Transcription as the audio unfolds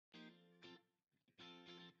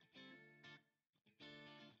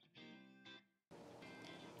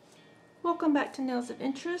Welcome back to Nails of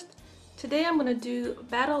Interest. Today I'm going to do a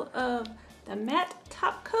battle of the matte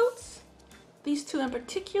top coats. These two in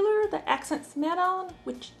particular, the Accents Matte On,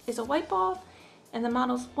 which is a wipe off, and the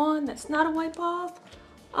Models 1 that's not a wipe off.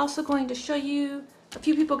 Also going to show you, a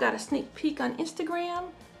few people got a sneak peek on Instagram,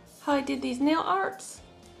 how I did these nail arts.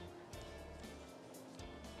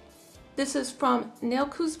 This is from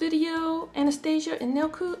Nailco's video, Anastasia and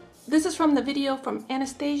Nailco. This is from the video from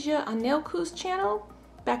Anastasia on Nailco's channel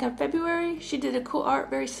back in February. She did a cool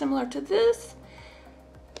art very similar to this.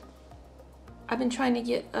 I've been trying to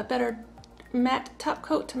get a better matte top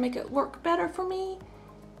coat to make it work better for me.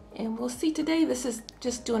 And we'll see today. This is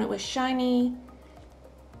just doing it with shiny.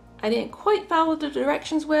 I didn't quite follow the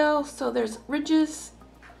directions well, so there's ridges.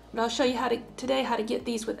 But I'll show you today how to get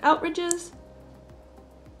these without ridges.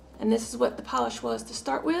 And this is what the polish was to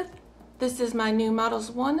start with. This is my new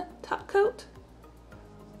Models 1 top coat.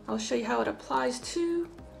 I'll show you how it applies too.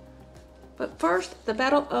 But first, the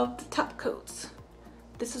battle of the top coats.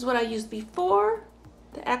 This is what I used before,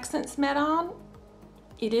 the Accents Matte On.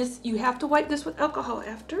 You have to wipe this with alcohol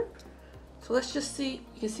after. So let's just see,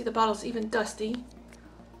 you can see the bottle's even dusty.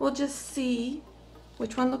 We'll just see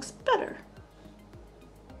which one looks better.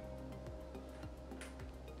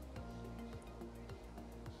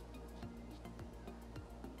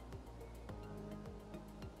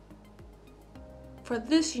 For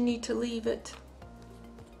this, you need to leave it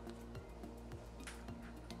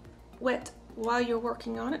wet while you're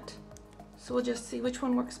working on it. So we'll just see which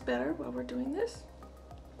one works better while we're doing this.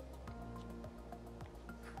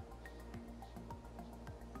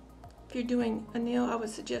 If you're doing a nail, I would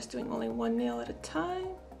suggest doing only one nail at a time.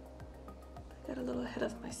 I got a little ahead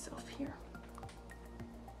of myself here.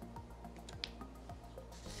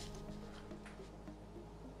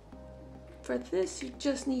 For this, you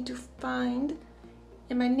just need to find,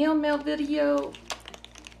 in my nail mail video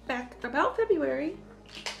back about February,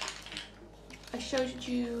 I showed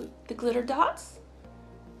you the glitter dots.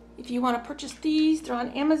 If you want to purchase these, they're on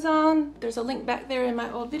Amazon. There's a link back there in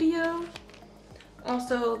my old video.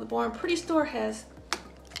 Also, the Born Pretty store has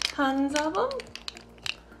tons of them.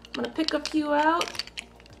 I'm going to pick a few out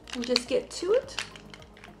and just get to it.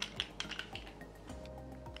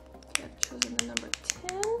 I've chosen the number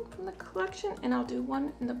 10 from the collection, and I'll do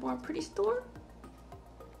one in the Born Pretty store.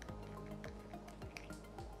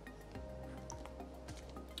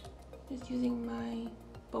 Just using my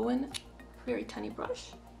Bowen very tiny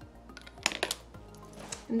brush.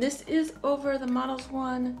 And this is over the Models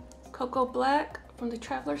 1 Cocoa Black from the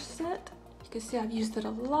Traveler set. You can see I've used it a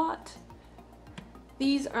lot.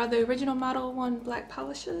 These are the original Model 1 black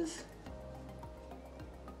polishes.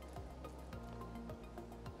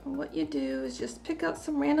 And what you do is just pick out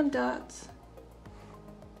some random dots,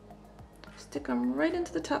 stick them right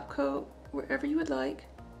into the top coat wherever you would like.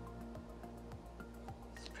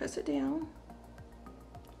 Just press it down.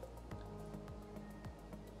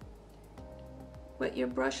 Wet your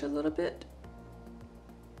brush a little bit.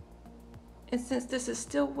 And since this is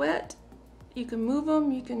still wet, you can move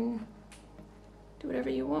them, you can do whatever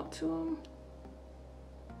you want to them.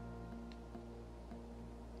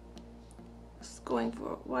 Just going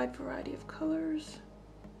for a wide variety of colors.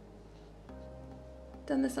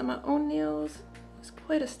 Done this on my own nails. It's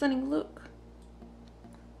quite a stunning look.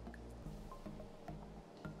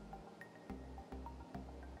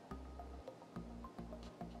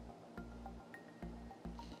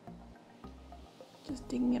 Just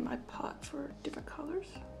digging in my pot for different colors.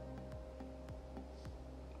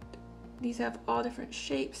 These have all different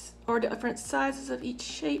shapes or different sizes of each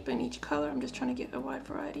shape and each color. I'm just trying to get a wide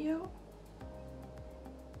variety out.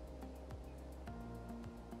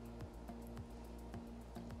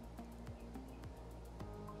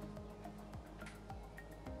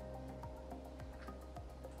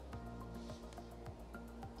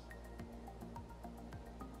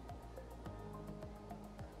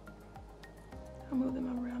 I'll move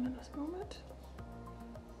them around in this moment.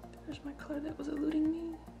 There's my color that was eluding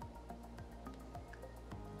me.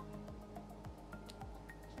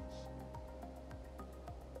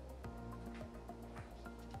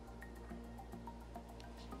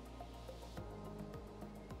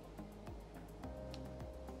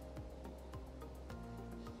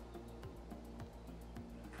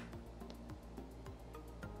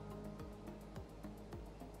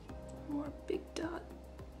 More big dot.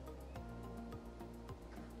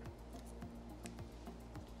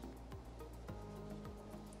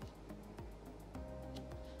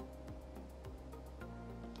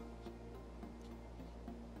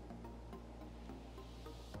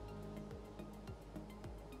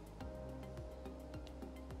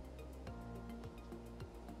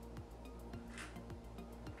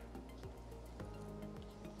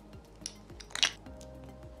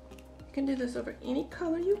 can do this over any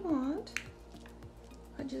color you want.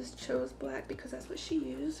 I just chose black because that's what she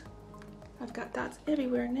used. I've got dots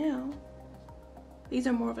everywhere now. These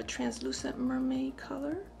are more of a translucent mermaid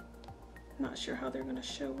color. Not sure how they're gonna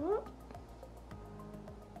show up.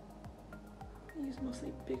 I use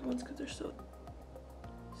mostly big ones because they're so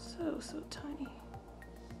tiny.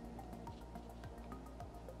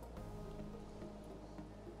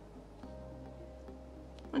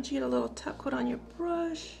 Once you get a little top coat on your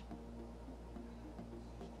brush,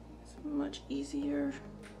 it's much easier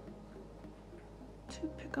to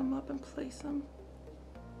pick them up and place them.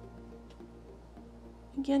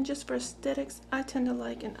 Again, just for aesthetics, I tend to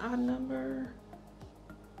like an odd number.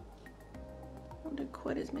 I don't do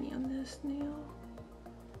quite as many on this nail.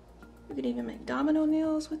 You could even make domino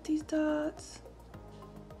nails with these dots.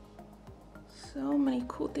 So many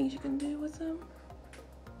cool things you can do with them.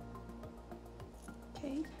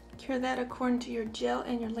 Okay, cure that according to your gel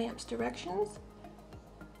and your lamp's directions.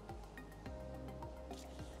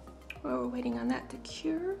 While we're waiting on that to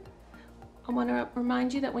cure, I want to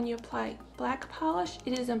remind you that when you apply black polish,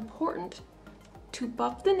 it is important to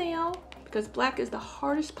buff the nail because black is the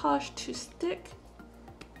hardest polish to stick.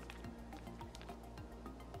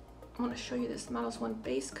 I want to show you this Models 1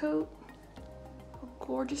 base coat, how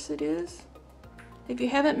gorgeous it is. If you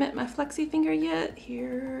haven't met my flexi finger yet,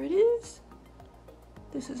 here it is.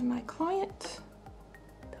 This is my client,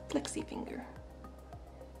 the flexi finger.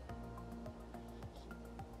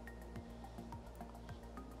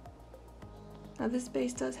 Now this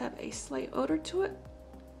base does have a slight odor to it.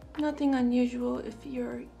 Nothing unusual if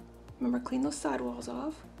you're, remember, clean those sidewalls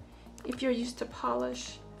off. If you're used to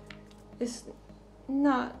polish, it's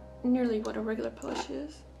not nearly what a regular polish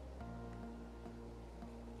is.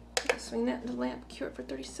 Swing that in the lamp, cure it for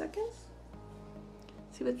 30 seconds.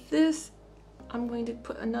 See, with this, I'm going to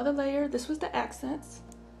put another layer. This was the accents.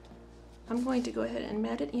 I'm going to go ahead and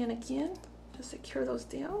mat it in again, just to cure those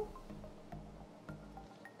down.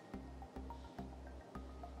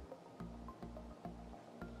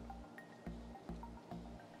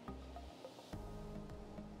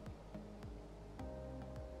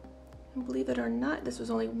 And believe it or not, this was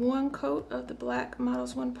only one coat of the black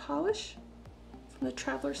Models 1 polish from the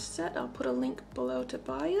Traveler set. I'll put a link below to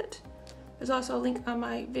buy it. There's also a link on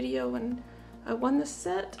my video when I won the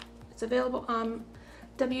set. It's available on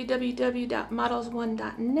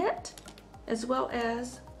www.models1.net as well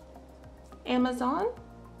as Amazon.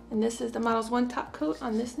 And this is the Models 1 top coat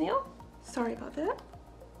on this nail. Sorry about that.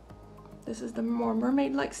 This is the more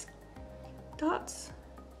mermaid-like dots.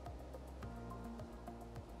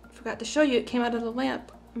 Forgot to show you, it came out of the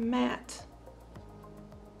lamp matte.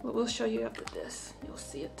 But we'll show you after this. You'll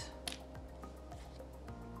see it.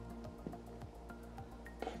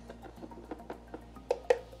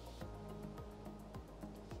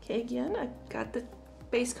 Okay, again, I got the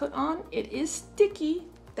base coat on. It is sticky.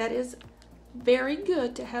 That is very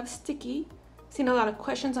good to have sticky. Seen a lot of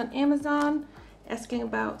questions on Amazon asking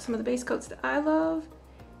about some of the base coats that I love.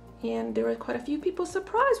 And there were quite a few people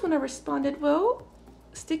surprised when I responded, well,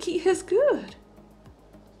 sticky is good.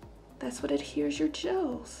 That's what adheres your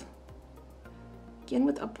gels. Again,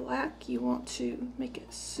 with a black, you want to make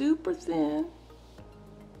it super thin.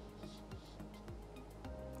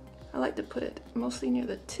 I like to put it mostly near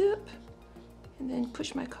the tip and then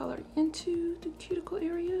push my color into the cuticle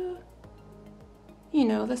area. You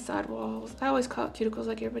know, the sidewalls. I always call it cuticles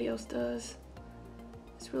like everybody else does.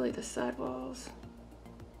 It's really the sidewalls.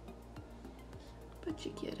 But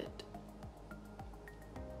you get it.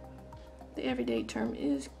 The everyday term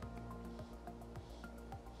is,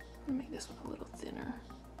 I'll make this one a little thinner.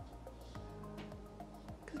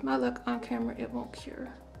 Because my luck on camera, it won't cure.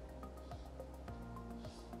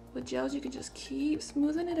 With gels, you can just keep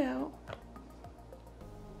smoothing it out.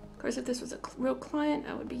 Of course, if this was a real client,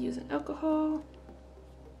 I would be using alcohol.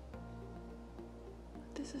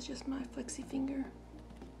 This is just my flexi finger.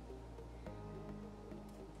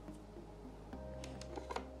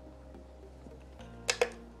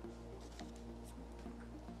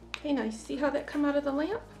 Okay, now you see how that come out of the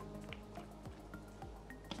lamp?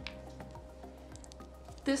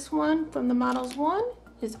 This one from the Models 1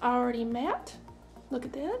 is already matte. Look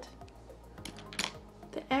at that.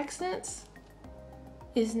 The accents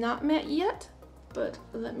is not matte yet, but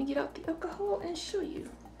let me get out the alcohol and show you.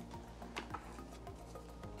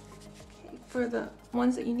 Okay, for the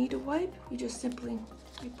ones that you need to wipe, you just simply,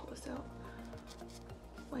 let me pull this out,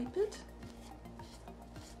 wipe it.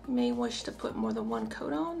 You may wish to put more than one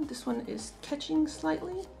coat on. This one is catching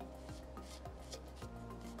slightly.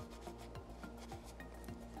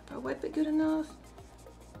 If I wipe it good enough,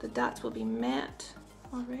 the dots will be matte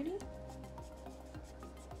already.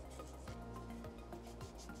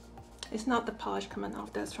 It's not the polish coming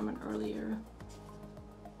off, that's from an earlier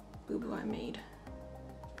boo-boo I made.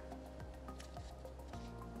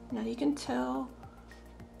 Now you can tell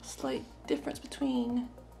a slight difference between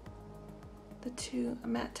the two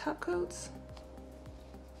matte top coats.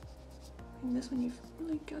 And this one you've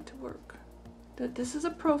really got to work. This is a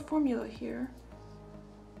pro formula here.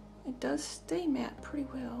 It does stay matte pretty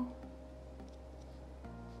well.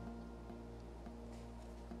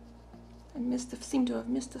 Seem to have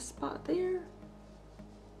missed a spot there.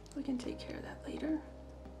 We can take care of that later.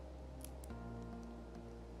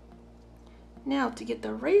 Now to get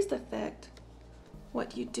the raised effect,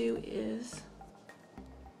 what you do is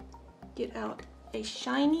get out a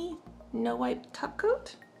shiny no wipe top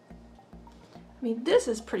coat. I mean, this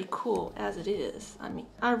is pretty cool as it is. I mean,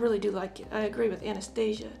 I really do like it. I agree with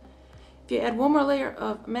Anastasia. If you add one more layer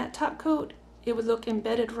of matte top coat, it would look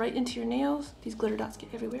embedded right into your nails. These glitter dots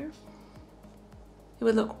get everywhere. It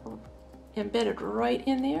would look embedded right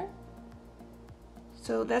in there.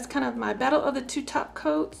 So that's kind of my battle of the two top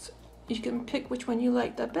coats. You can pick which one you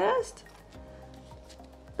like the best.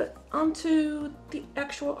 But onto the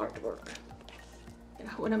actual artwork.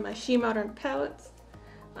 One of my She Modern palettes.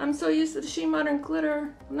 I'm so used to the She Modern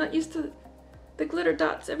glitter. I'm not used to the glitter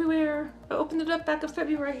dots everywhere. I opened it up back in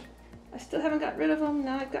February. I still haven't got rid of them.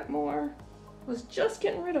 Now I've got more. I was just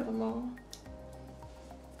getting rid of them all.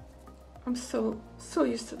 I'm so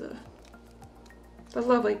used to the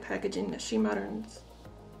lovely packaging that She Modern's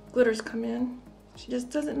glitters come in. She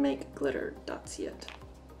just doesn't make glitter dots yet.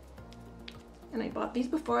 And I bought these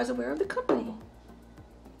before I was aware of the company.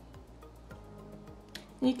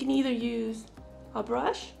 And you can either use a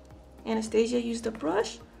brush, Anastasia used a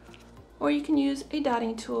brush, or you can use a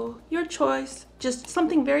dotting tool, your choice, just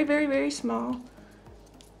something very, very, very small.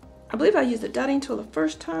 I believe I used the dotting tool the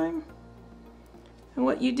first time. And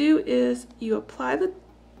what you do is you apply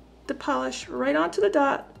the polish right onto the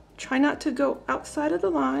dot. Try not to go outside of the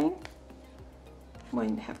line. I'm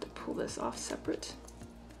going to have to pull this off separate.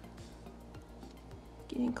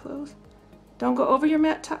 Getting close. Don't go over your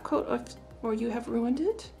matte top coat or you have ruined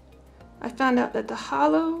it. I found out that the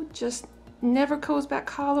hollow just never goes back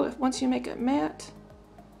hollow once you make it matte.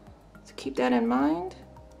 So keep that in mind.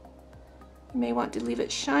 You may want to leave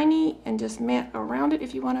it shiny and just matte around it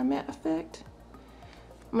if you want a matte effect.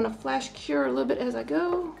 I'm going to flash cure a little bit as I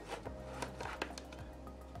go.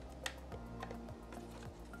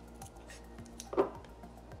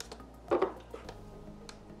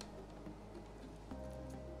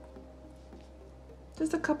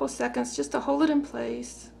 Just a couple seconds just to hold it in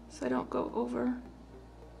place so I don't go over,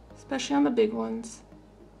 especially on the big ones,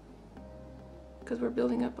 because we're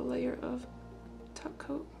building up a layer of top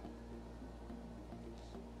coat.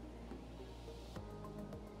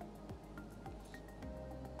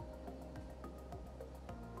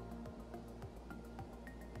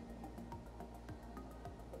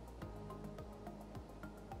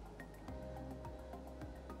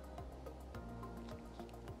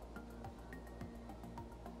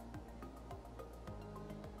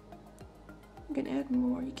 You can add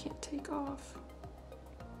more, you can't take off.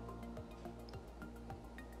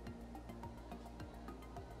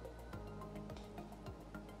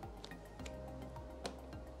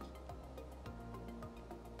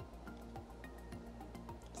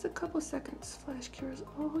 Just a couple seconds, flash cure is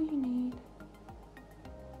all you need.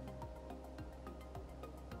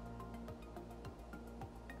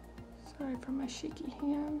 Sorry for my shaky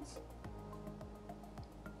hands.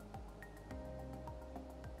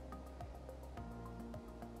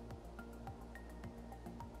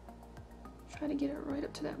 Try to get it right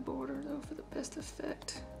up to that border though for the best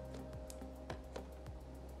effect.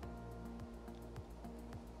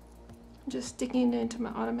 I'm just sticking it into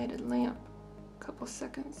my automated lamp a couple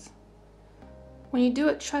seconds. When you do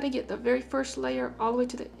it, try to get the very first layer all the way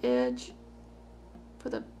to the edge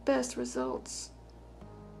for the best results.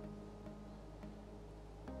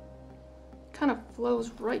 Kind of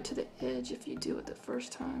flows right to the edge if you do it the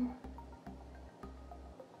first time.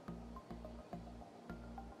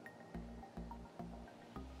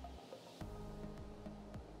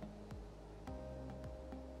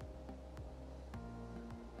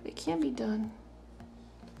 It can be done.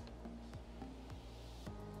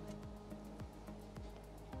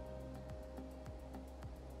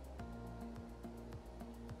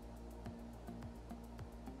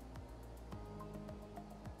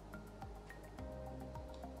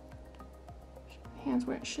 My hands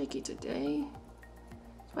weren't shaky today.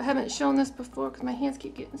 So I haven't shown this before because my hands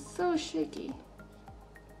keep getting so shaky.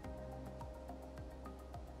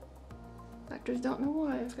 Doctors don't know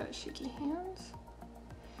why I've got shaky hands.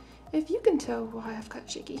 If you can tell why I've got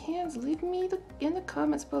shaky hands, leave me in the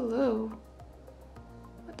comments below.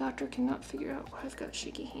 My doctor cannot figure out why I've got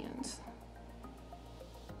shaky hands.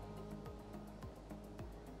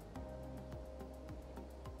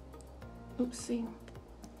 Oopsie.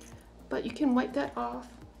 But you can wipe that off.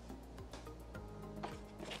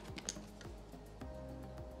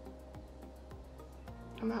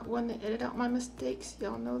 I'm not one to edit out my mistakes,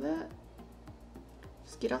 y'all know that.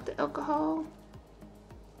 Just get out the alcohol.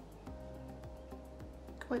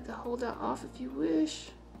 Wipe the holdout off if you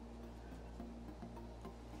wish.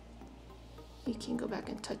 You can go back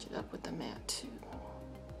and touch it up with the mat too.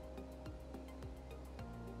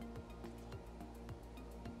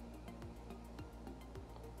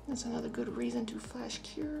 That's another good reason to flash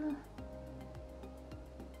cure.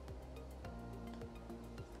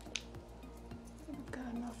 I've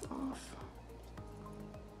got enough off.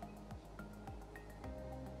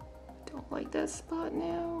 Don't like that spot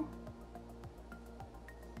now.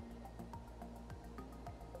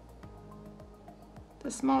 The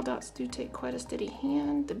small dots do take quite a steady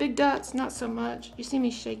hand. The big dots, not so much. You see me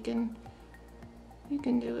shaking. You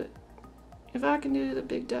can do it. If I can do the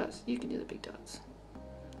big dots, you can do the big dots.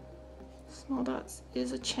 Small dots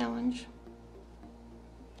is a challenge.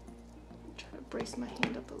 Try to brace my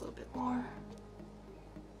hand up a little bit more.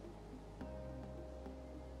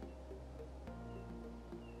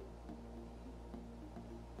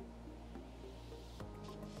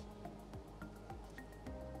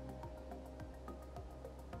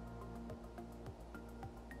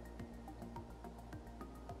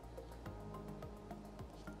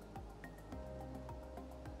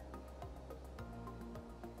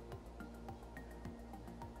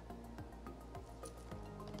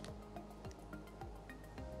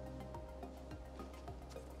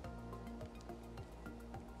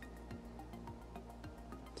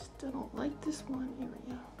 Still don't like this one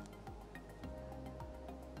area.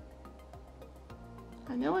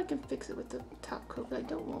 I know I can fix it with the top coat, but I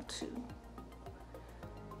don't want to.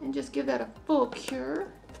 And just give that a full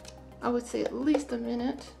cure. I would say at least a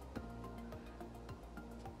minute.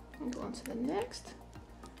 And go on to the next.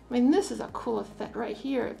 I mean, this is a cool effect right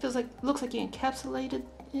here. It feels like, looks like you encapsulated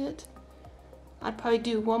it. I'd probably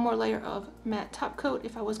do one more layer of matte top coat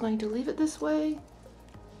if I was going to leave it this way.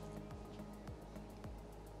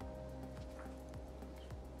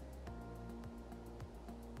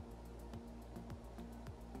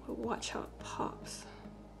 But watch how it pops.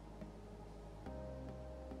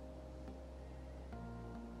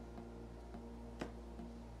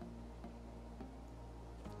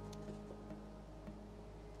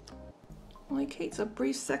 Only takes a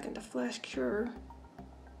brief second to flash cure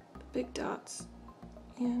the big dots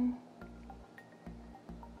in.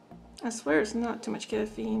 I swear it's not too much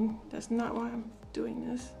caffeine. That's not why I'm doing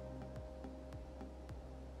this.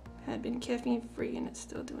 Had been caffeine free and it's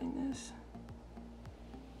still doing this.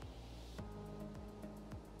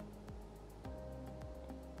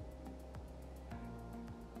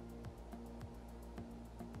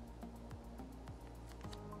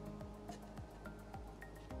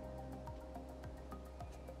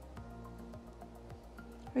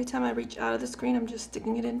 Every time I reach out of the screen, I'm just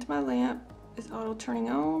sticking it into my lamp. It's auto turning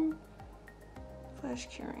on, flash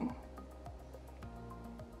curing.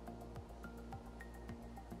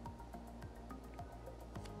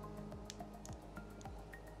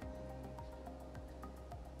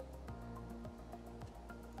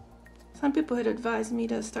 Some people had advised me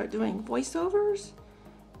to start doing voiceovers,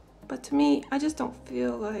 but to me, I just don't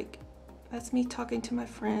feel like that's me talking to my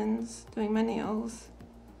friends, doing my nails.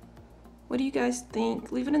 What do you guys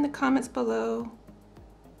think? Leave it in the comments below.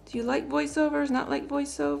 Do you like voiceovers, not like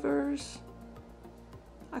voiceovers?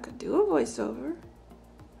 I could do a voiceover.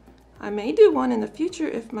 I may do one in the future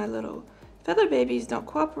if my little feather babies don't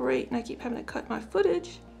cooperate and I keep having to cut my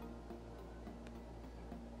footage.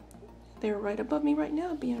 They're right above me right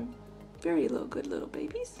now, being very good little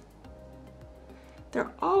babies.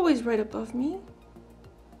 They're always right above me.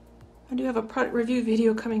 I do have a product review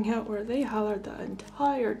video coming out where they hollered the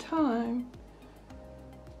entire time.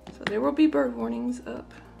 So there will be bird warnings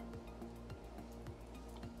up.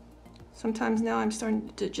 Sometimes now I'm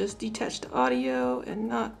starting to just detach the audio and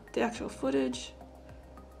not the actual footage.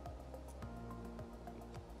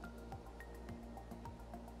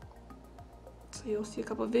 So you'll see a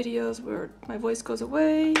couple of videos where my voice goes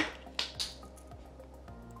away.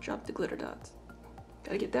 Drop the glitter dots.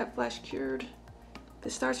 Gotta get that flash cured. If it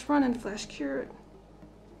starts running, flash cure it.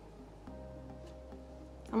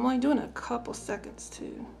 I'm only doing a couple seconds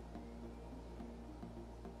too.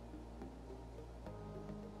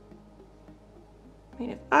 I mean,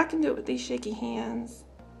 if I can do it with these shaky hands,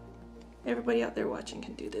 Everybody out there watching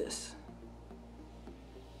can do this.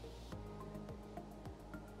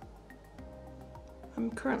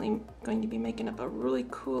 I'm currently going to be making up a really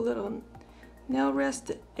cool little nail rest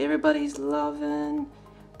that everybody's loving.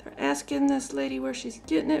 They're asking this lady where she's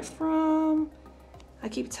getting it from. I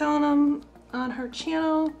keep telling them on her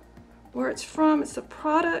channel where it's from. It's a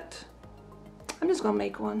product. I'm just gonna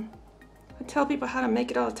make one. I tell people how to make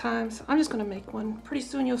it all the time, so I'm just gonna make one. Pretty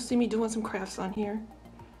soon you'll see me doing some crafts on here.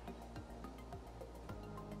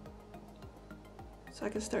 So I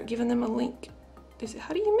can start giving them a link. They say,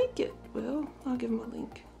 how do you make it? Well, I'll give them a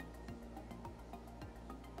link.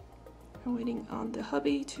 I'm waiting on the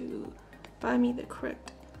hubby to buy me the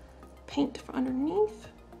correct paint for underneath.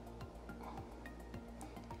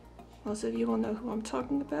 Most of you will know who I'm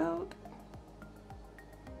talking about.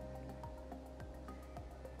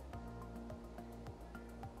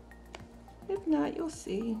 If not, you'll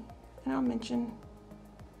see, and I'll mention.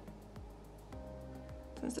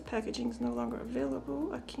 Since the packaging is no longer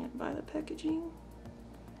available, I can't buy the packaging.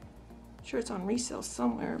 Sure, it's on resale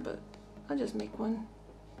somewhere, but I'll just make one.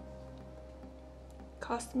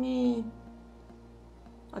 Cost me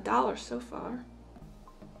 $1 so far.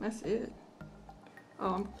 That's it.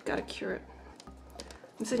 Oh, I've got to cure it.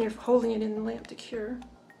 I'm sitting here holding it in the lamp to cure.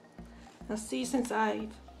 Now see, since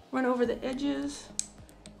I've run over the edges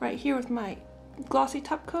right here with my glossy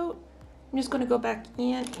top coat, I'm just going to go back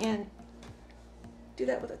in and do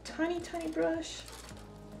that with a tiny, tiny brush.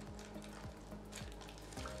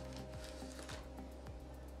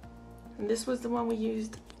 And this was the one we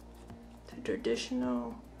used, the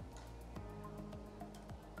traditional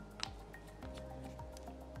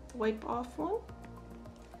wipe off one.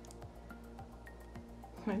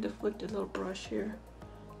 I deflected a little brush here.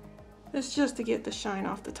 It's just to get the shine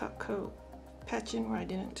off the top coat. Patch in where I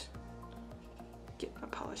didn't get my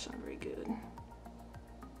polish on very good.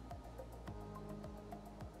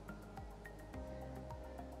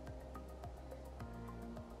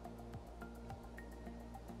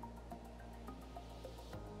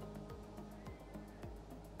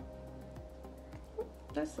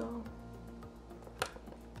 That's all.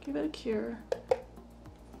 Give it a cure.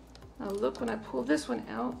 Now look, when I pull this one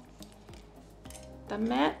out, the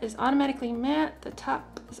matte is automatically matte, the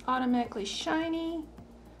top is automatically shiny.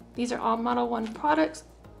 These are all Model 1 products,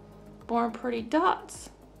 Born Pretty Dots.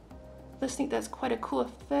 Let's think that's quite a cool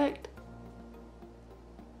effect.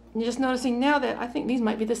 And just noticing now that I think these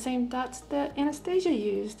might be the same dots that Anastasia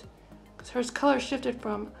used, because her color shifted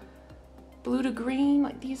from blue to green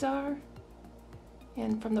like these are.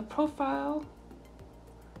 And from the profile,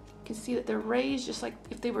 you can see that they're raised just like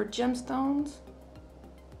if they were gemstones.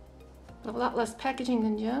 A lot less packaging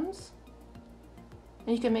than gems.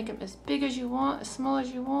 And you can make them as big as you want, as small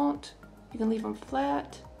as you want. You can leave them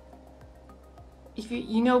flat. If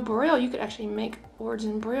you know Braille, you could actually make words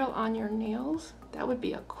in Braille on your nails. That would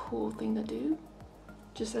be a cool thing to do.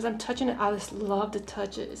 Just as I'm touching it, I just love to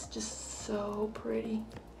touch it. It's just so pretty.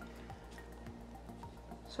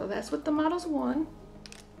 So that's what the Models 1.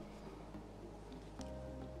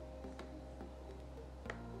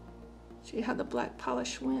 Show you how the black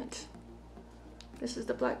polish went. This is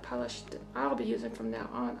the black polish that I'll be using from now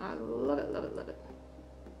on. I love it, love it, love it.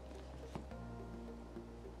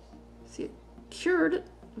 See, it cured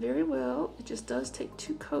very well. It just does take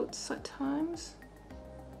 2 coats at times.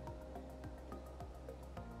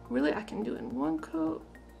 Really, I can do it in 1 coat,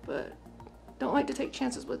 but don't like to take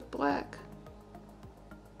chances with black.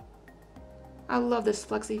 I love this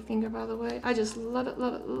flexi finger, by the way. I just love it,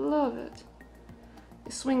 love it, love it.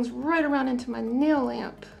 It swings right around into my nail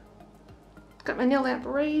lamp. Got my nail lamp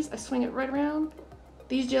raised, I swing it right around.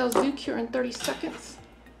 These gels do cure in 30 seconds.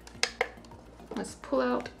 Let's pull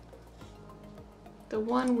out the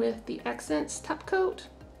one with the accents top coat.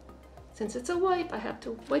 Since it's a wipe, I have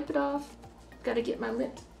to wipe it off. Gotta get my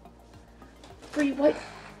lint free wipe.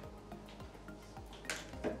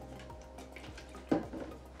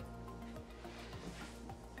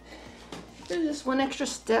 There's just one extra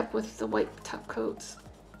step with the white top coats.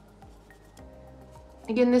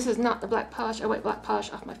 Again, this is not the black polish. I wiped black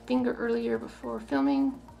polish off my finger earlier before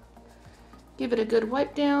filming. Give it a good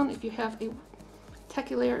wipe down if you have a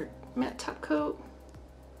spectacular matte top coat.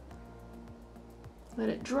 Let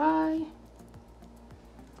it dry.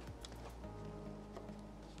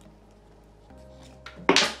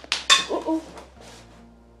 Uh-oh.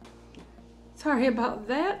 Sorry about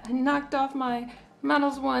that. I knocked off my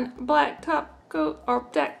Models 1 black top coat, or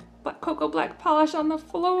black cocoa black polish on the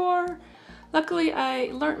floor. Luckily,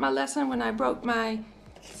 I learned my lesson when I broke my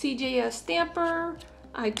CJS stamper.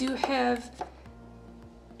 I do have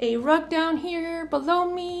a rug down here below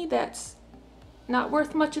me that's not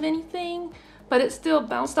worth much of anything, but it still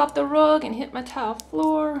bounced off the rug and hit my tile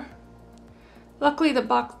floor. Luckily the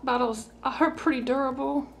bottles are pretty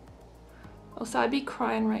durable. Oh, so I'd be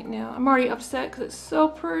crying right now. I'm already upset because it's so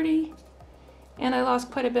pretty. And I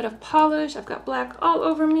lost quite a bit of polish. I've got black all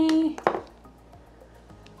over me.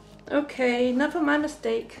 Okay, enough of my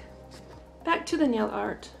mistake. Back to the nail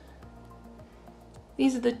art.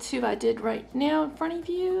 These are the two I did right now in front of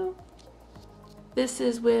you. This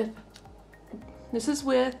is with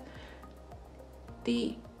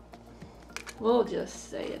the, we'll just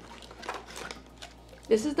say it.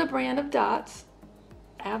 This is the brand of dots.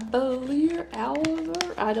 Avalier,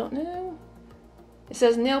 I don't know. It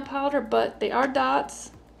says nail powder, but they are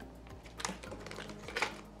dots.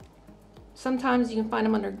 Sometimes you can find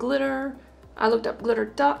them under glitter. I looked up glitter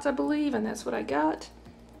dots, I believe, and that's what I got.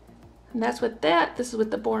 And that's with that. This is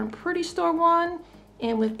with the Born Pretty Store one,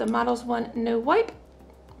 and with the Models One No Wipe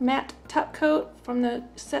matte top coat from the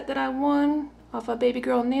set that I won off of Baby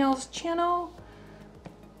Girl Nails channel.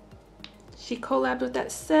 She collabed with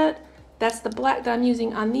that set. That's the black that I'm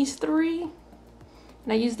using on these three.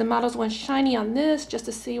 And I used the Models One Shiny on this just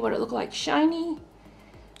to see what it looked like shiny.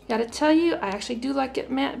 Gotta tell you, I actually do like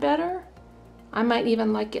it matte better. I might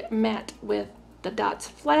even like it matte with the dots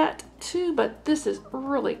flat too, but this is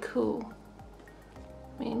really cool.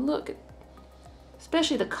 I mean, look,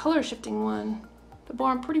 especially the color shifting one. The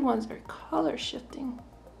Born Pretty ones are color shifting.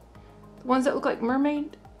 The ones that look like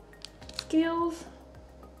mermaid scales.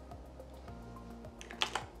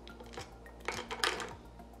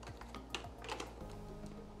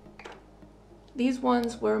 These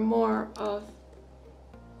ones were more of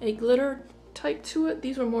a glitter type to it.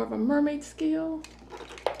 These were more of a mermaid scale.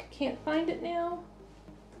 Can't find it now.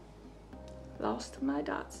 Lost my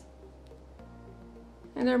dots.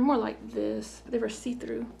 And they're more like this. They were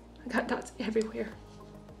see-through. I got dots everywhere.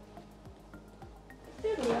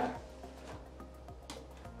 There we are.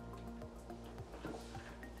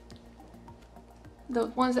 The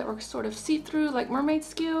ones that were sort of see-through, like mermaid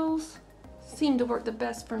scales, seemed to work the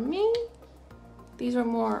best for me. These are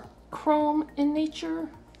more chrome in nature.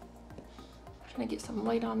 Trying to get some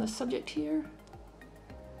light on the subject here.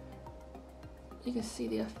 You can see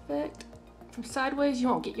the effect from sideways. You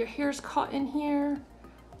won't get your hairs caught in here.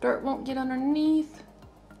 Dirt won't get underneath.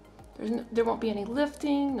 There won't be any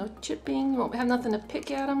lifting, no chipping. You won't have nothing to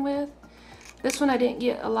pick at them with. This one I didn't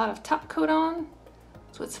get a lot of top coat on,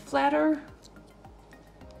 so it's flatter.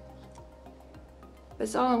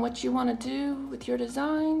 It's all in what you want to do with your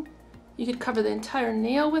design. You could cover the entire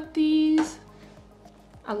nail with these.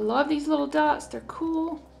 I love these little dots, they're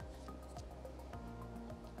cool.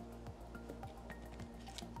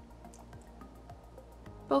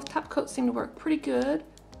 Both top coats seem to work pretty good.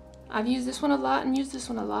 I've used this one a lot and used this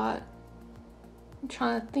one a lot. I'm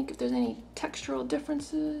trying to think if there's any textural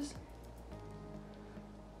differences.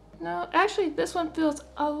 No, actually this one feels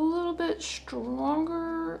a little bit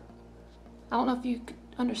stronger. I don't know if you could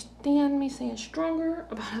understand me saying stronger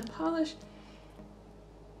about a polish.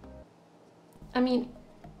 I mean,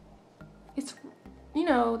 it's, you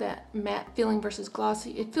know, that matte feeling versus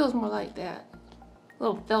glossy. It feels more like that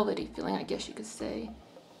little velvety feeling, I guess you could say.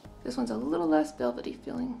 This one's a little less velvety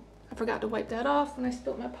feeling. I forgot to wipe that off when I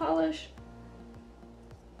spilled my polish.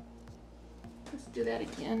 Let's do that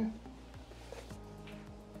again.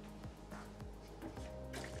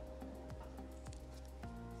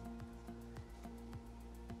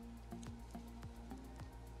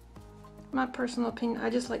 My personal opinion, I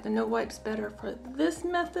just like the no wipes better for this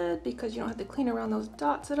method because you don't have to clean around those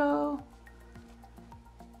dots at all.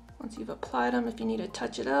 Once you've applied them, if you need to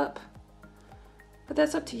touch it up. But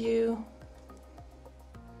that's up to you.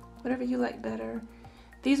 Whatever you like better.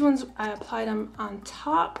 These ones, I applied them on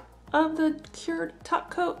top of the cured top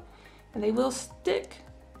coat and they will stick.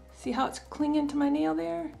 See how it's clinging to my nail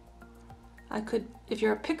there? I could, if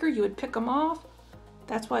you're a picker, you would pick them off.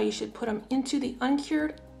 That's why you should put them into the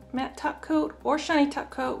uncured matte top coat or shiny top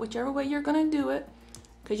coat, whichever way you're gonna do it,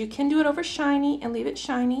 because you can do it over shiny and leave it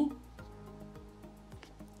shiny.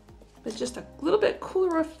 But just a little bit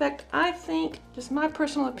cooler effect, I think, just my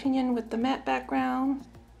personal opinion with the matte background.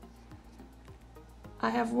 I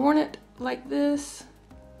have worn it like this.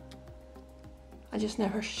 I just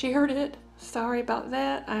never shared it. Sorry about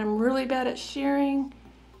that. I'm really bad at sharing.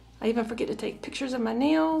 I even forget to take pictures of my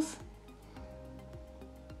nails.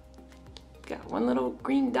 Got one little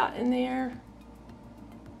green dot in there.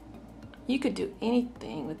 You could do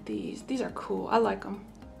anything with these. These are cool. I like them.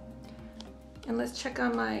 And let's check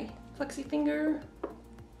on my flexi finger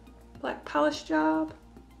black polish job.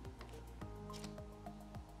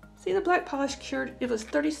 See, the black polish cured. It was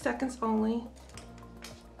 30 seconds only.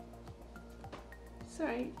 all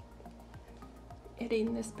right.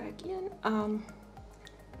 Adding this back in.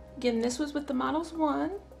 Again, this was with the Models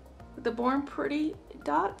 1 with the Born Pretty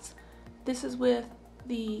dots. This is with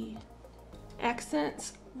the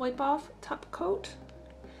Accents Wipe Off Top Coat.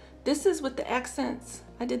 This is with the Accents.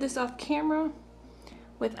 I did this off camera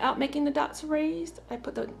without making the dots raised. I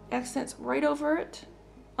put the accents right over it,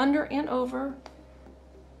 under and over.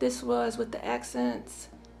 This was with the accents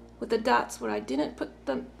with the dots where I didn't put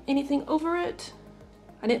anything over it.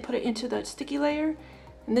 I didn't put it into the sticky layer.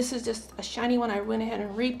 And this is just a shiny one. I went ahead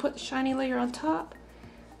and re-put the shiny layer on top.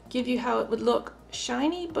 Give you how it would look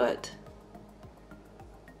shiny, but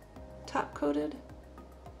top coated.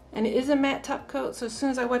 And it is a matte top coat, so as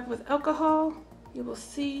soon as I wipe it with alcohol, you will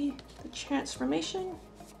see the transformation.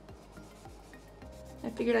 I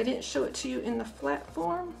figured I didn't show it to you in the flat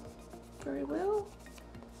form very well.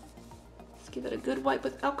 Let's give it a good wipe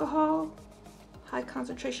with alcohol, high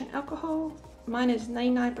concentration alcohol. Mine is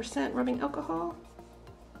 99% rubbing alcohol.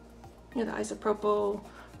 You know, the isopropyl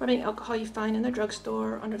rubbing alcohol you find in the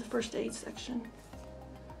drugstore under the first aid section.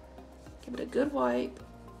 Give it a good wipe.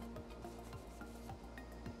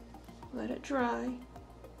 Let it dry.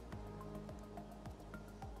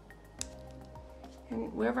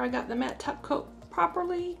 And wherever I got the matte top coat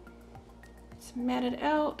properly, it's matted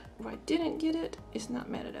out. Where I didn't get it, it's not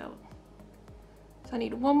matted out. So I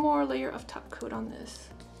need one more layer of top coat on this.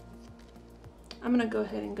 I'm gonna go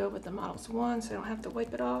ahead and go with the Models 1 so I don't have to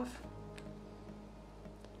wipe it off.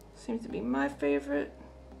 Seems to be my favorite.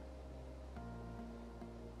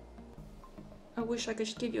 I wish I could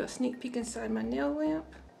just give you a sneak peek inside my nail lamp.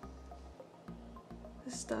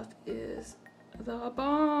 This stuff is the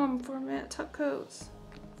bomb for matte top coats.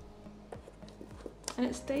 And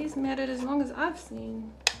it stays matted as long as I've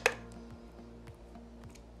seen. I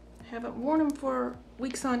haven't worn them for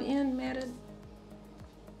weeks on end matted.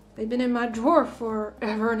 They've been in my drawer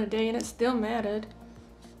forever and a day and it's still matted.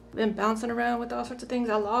 Been bouncing around with all sorts of things.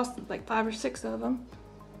 I lost like 5 or 6 of them.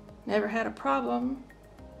 Never had a problem.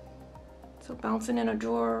 So bouncing in a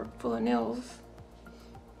drawer full of nails.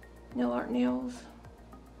 Nail art nails.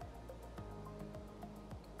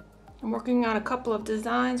 I'm working on a couple of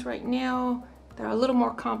designs right now. They're a little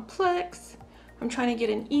more complex. I'm trying to get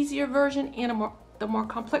an easier version and the more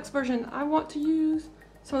complex version I want to use.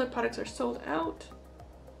 Some of the products are sold out.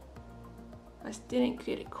 I just didn't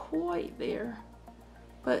get it quite there,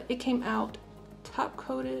 but it came out top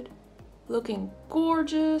coated, looking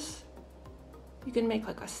gorgeous. You can make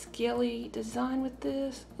like a scaly design with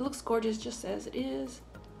this. It looks gorgeous just as it is.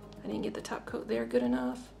 I didn't get the top coat there good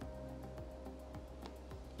enough.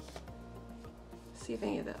 See if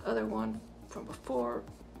any of the other one from before,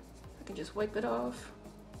 I can just wipe it off.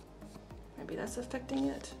 Maybe that's affecting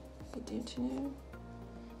it. I didn't know.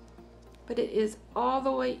 But it is all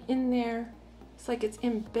the way in there. It's like it's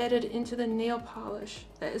embedded into the nail polish.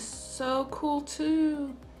 That is so cool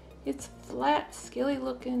too. It's flat, scaly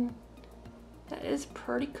looking. That is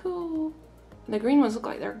pretty cool. And the green ones look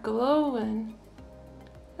like they're glowing.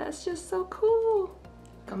 That's just so cool.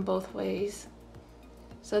 Come both ways.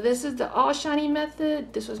 So this is the all shiny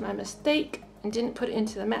method. This was my mistake and didn't put it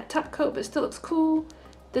into the matte top coat, but it still looks cool.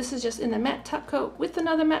 This is just in the matte top coat with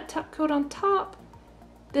another matte top coat on top.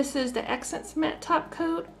 This is the Accents matte top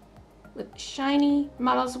coat with shiny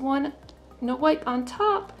Models 1 no wipe on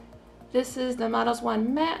top. This is the Models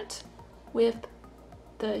 1 matte with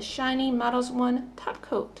the shiny Models 1 top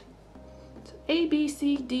coat. So A, B,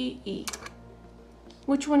 C, D, E.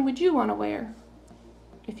 Which one would you want to wear?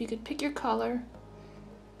 If you could pick your color,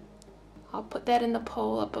 I'll put that in the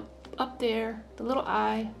poll up there, the little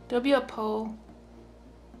eye. There'll be a poll.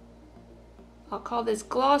 I'll call this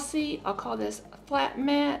glossy, I'll call this flat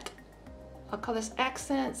matte, I'll call this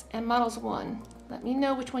Accents and Models 1. Let me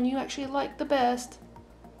know which one you actually like the best.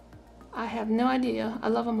 I have no idea. I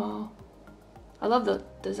love them all. I love the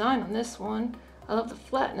design on this one. I love the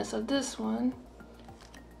flatness of this one.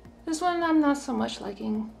 This one I'm not so much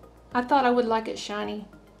liking. I thought I would like it shiny,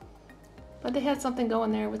 but they had something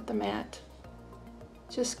going there with the matte.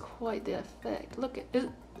 Just quite the effect. Look at it.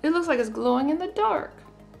 It looks like it's glowing in the dark.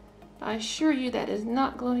 I assure you that is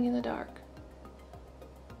not glowing in the dark.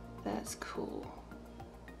 That's cool.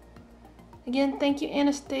 Again, thank you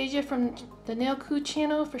Anastasia from the Nailco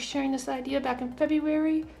channel for sharing this idea back in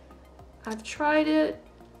February. I've tried it.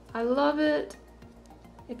 I love it.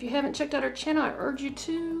 If you haven't checked out her channel, I urge you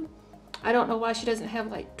to. I don't know why she doesn't have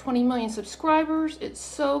like 20 million subscribers. It's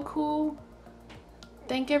so cool.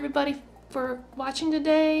 Thank everybody for watching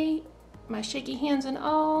today. My shaky hands and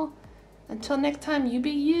all. Until next time, you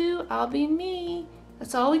be you, I'll be me.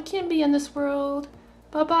 That's all we can be in this world.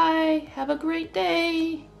 Bye-bye. Have a great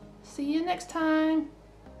day. See you next time.